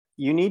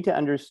you need to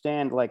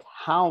understand like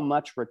how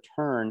much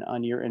return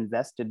on your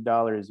invested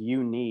dollars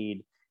you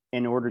need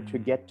in order to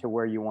get to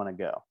where you want to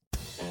go.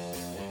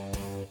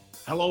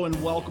 Hello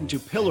and welcome to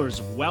Pillars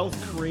of Wealth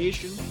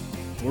Creation,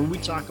 where we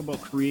talk about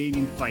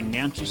creating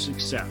financial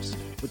success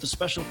with a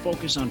special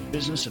focus on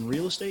business and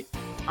real estate.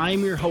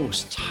 I'm your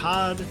host,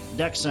 Todd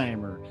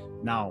Dexheimer.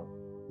 Now,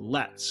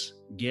 let's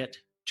get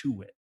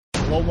to it.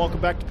 Hello,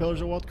 welcome back to Pillars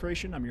of Wealth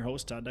Creation. I'm your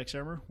host, Todd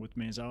Dexheimer. With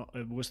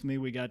me,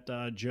 we got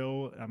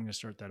Joe. I'm going to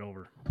start that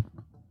over.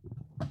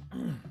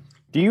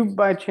 Do you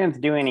by chance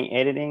do any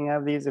editing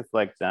of these? If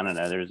like, I don't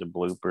know, there's a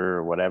blooper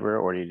or whatever,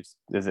 or is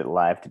it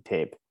live to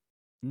tape?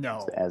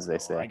 No, as they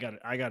say. I got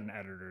an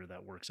editor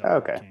that works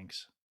out the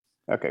kinks.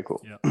 Okay,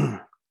 cool. Yeah.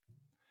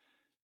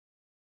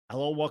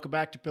 Hello, welcome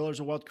back to Pillars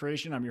of Wealth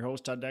Creation. I'm your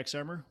host, Todd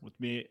Dexheimer. With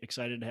me,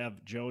 excited to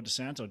have Joe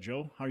DeSanto.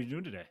 Joe, how are you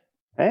doing today?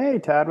 Hey,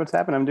 Todd, what's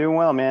happening? I'm doing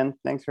well, man.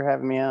 Thanks for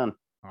having me on.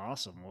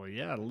 Awesome. Well,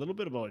 yeah, a little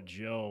bit about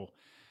Joe.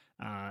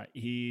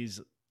 He's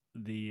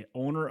the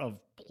owner of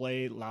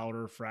Play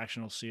Louder,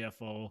 fractional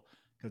CFO,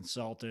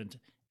 consultant,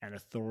 and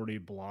authority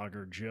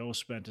blogger. Joe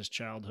spent his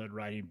childhood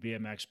riding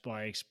BMX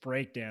bikes,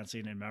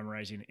 breakdancing, and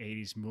memorizing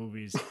 80s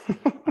movies.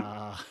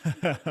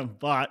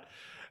 But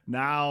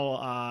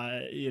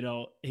now,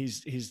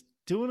 he's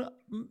doing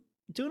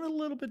a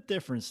little bit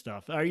different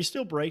stuff. Are you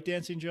still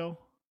breakdancing, Joe?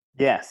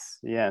 Yes,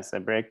 I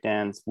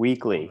breakdance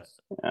weekly.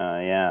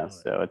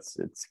 So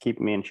it's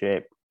keeping me in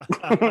shape.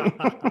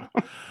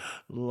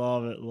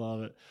 Love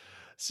it.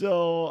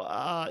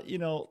 So,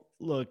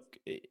 look,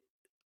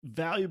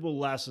 valuable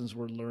lessons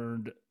were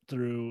learned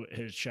through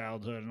his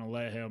childhood, and I'll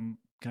let him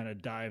kind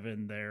of dive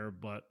in there.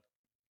 But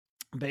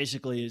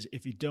basically, is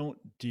if you don't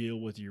deal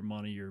with your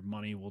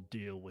money will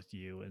deal with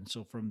you. And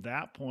so from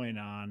that point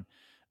on,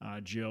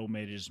 Joe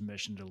made his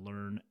mission to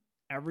learn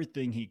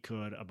everything he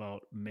could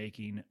about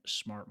making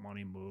smart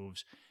money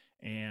moves.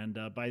 And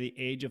by the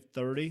age of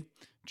 30,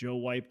 Joe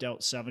wiped out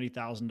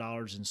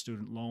 $70,000 in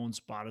student loans,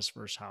 bought his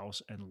first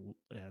house, and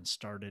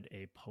started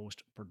a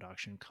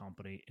post-production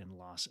company in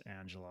Los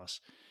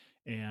Angeles.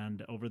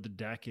 And over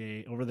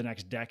the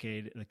next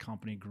decade, the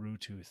company grew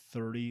to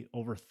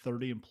over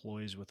 30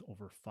 employees with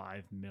over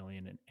 $5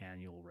 million in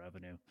annual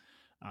revenue.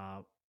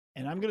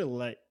 And I'm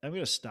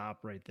gonna stop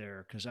right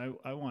there because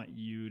I want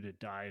you to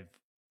dive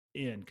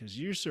in because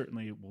you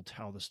certainly will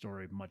tell the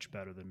story much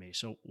better than me.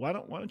 So why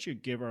don't you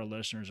give our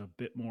listeners a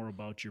bit more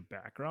about your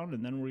background,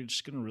 and then we're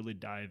just going to really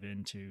dive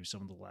into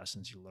some of the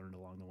lessons you learned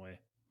along the way.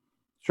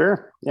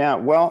 Sure. Yeah.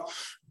 Well,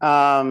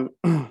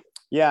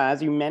 yeah,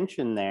 as you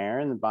mentioned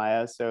there in the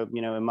bio. So,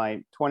 in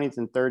my 20s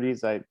and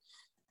 30s, I,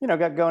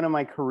 got going in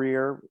my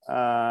career. But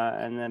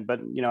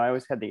I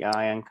always had the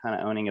eye on kind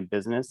of owning a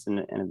business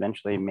and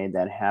eventually made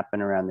that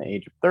happen around the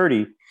age of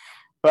 30.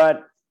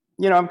 But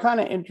I'm kind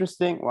of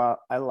interesting. Well,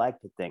 I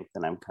like to think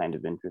that I'm kind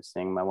of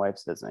interesting. My wife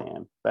says I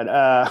am,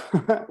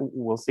 but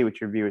we'll see what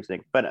your viewers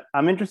think. But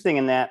I'm interesting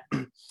in that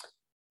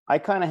I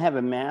kind of have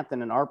a math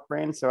and an art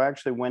brain. So I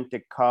actually went to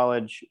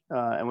college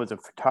and was a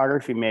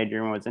photography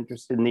major and was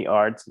interested in the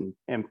arts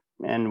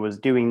and was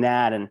doing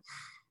that. And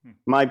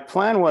my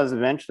plan was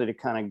eventually to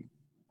kind of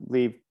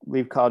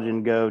leave college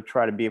and go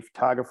try to be a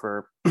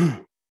photographer.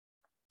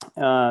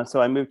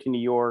 So I moved to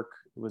New York,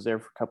 was there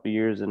for a couple of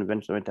years, and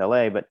eventually went to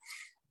LA. But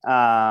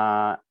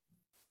I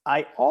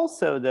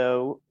also,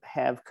 though,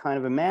 have kind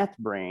of a math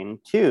brain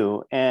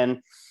too, and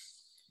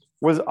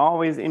was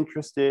always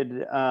interested,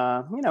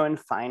 in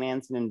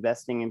finance and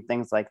investing and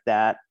things like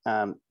that.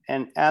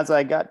 And as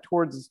I got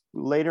towards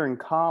later in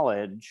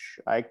college,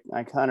 I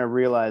kind of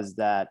realized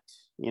that,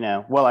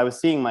 I was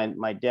seeing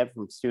my debt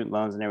from student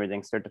loans and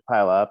everything start to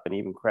pile up, and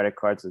even credit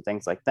cards and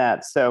things like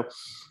that. So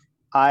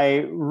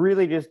I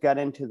really just got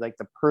into like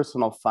the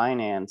personal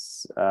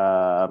finance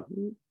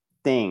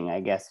thing, I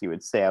guess you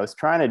would say. I was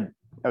trying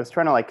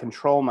to like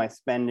control my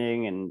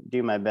spending and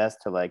do my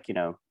best to like,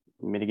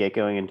 mitigate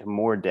going into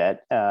more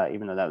debt,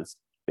 even though that was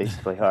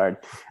basically hard.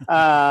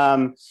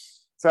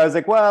 So I was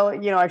like, well,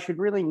 I should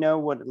really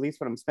know at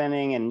least what I'm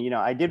spending. And,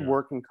 I did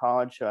work in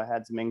college, so I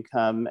had some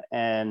income,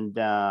 and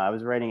I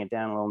was writing it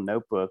down in a little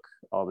notebook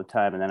all the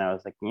time. And then I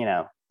was like,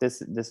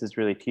 this is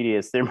really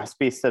tedious. There must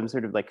be some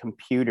sort of like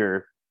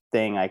computer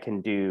thing I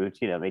can do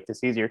to, make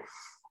this easier.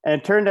 And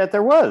it turned out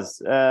there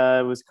was.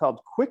 It was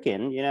called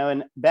Quicken,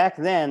 and back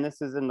then, this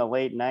is in the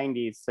late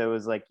 90s. So it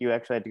was like you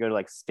actually had to go to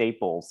like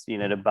Staples,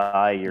 to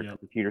buy your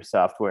computer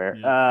software.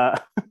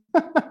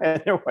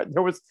 And there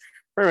was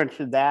pretty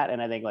much that.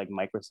 And I think like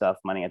Microsoft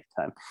money at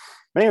the time.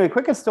 But anyway,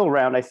 Quicken's still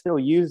around. I still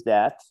use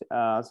that.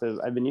 So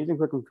I've been using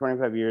Quicken for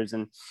 25 years.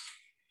 And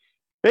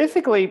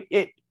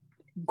basically,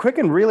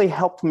 Quicken really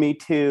helped me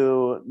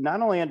to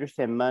not only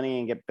understand money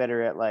and get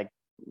better at like,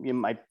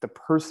 the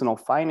personal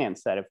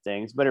finance side of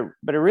things, but it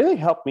really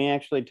helped me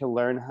actually to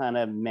learn how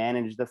to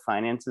manage the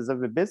finances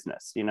of a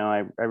business.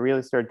 I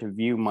really started to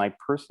view my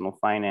personal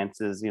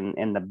finances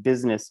in the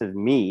business of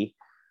me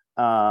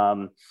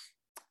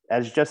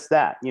as just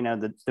that,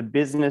 the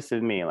business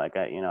of me. Like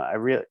I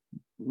really,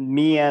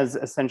 me as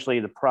essentially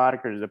the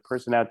product or the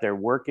person out there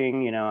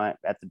working,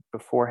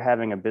 before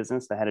having a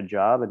business, I had a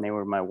job and they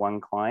were my one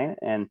client.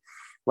 And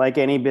like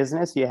any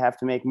business, you have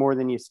to make more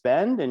than you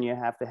spend, and you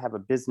have to have a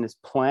business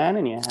plan,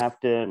 and you have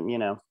to,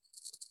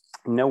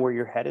 know where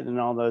you're headed and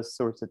all those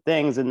sorts of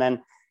things. And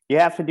then you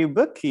have to do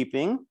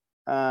bookkeeping,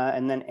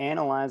 and then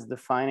analyze the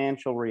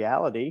financial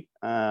reality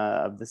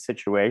of the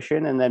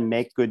situation, and then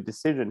make good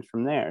decisions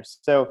from there.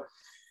 So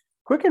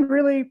Quicken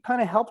really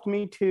kind of helped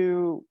me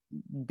to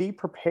be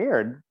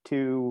prepared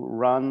to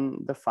run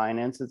the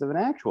finances of an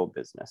actual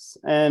business.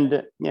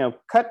 And,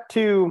 cut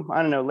to,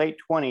 I don't know, late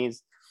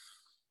 20s,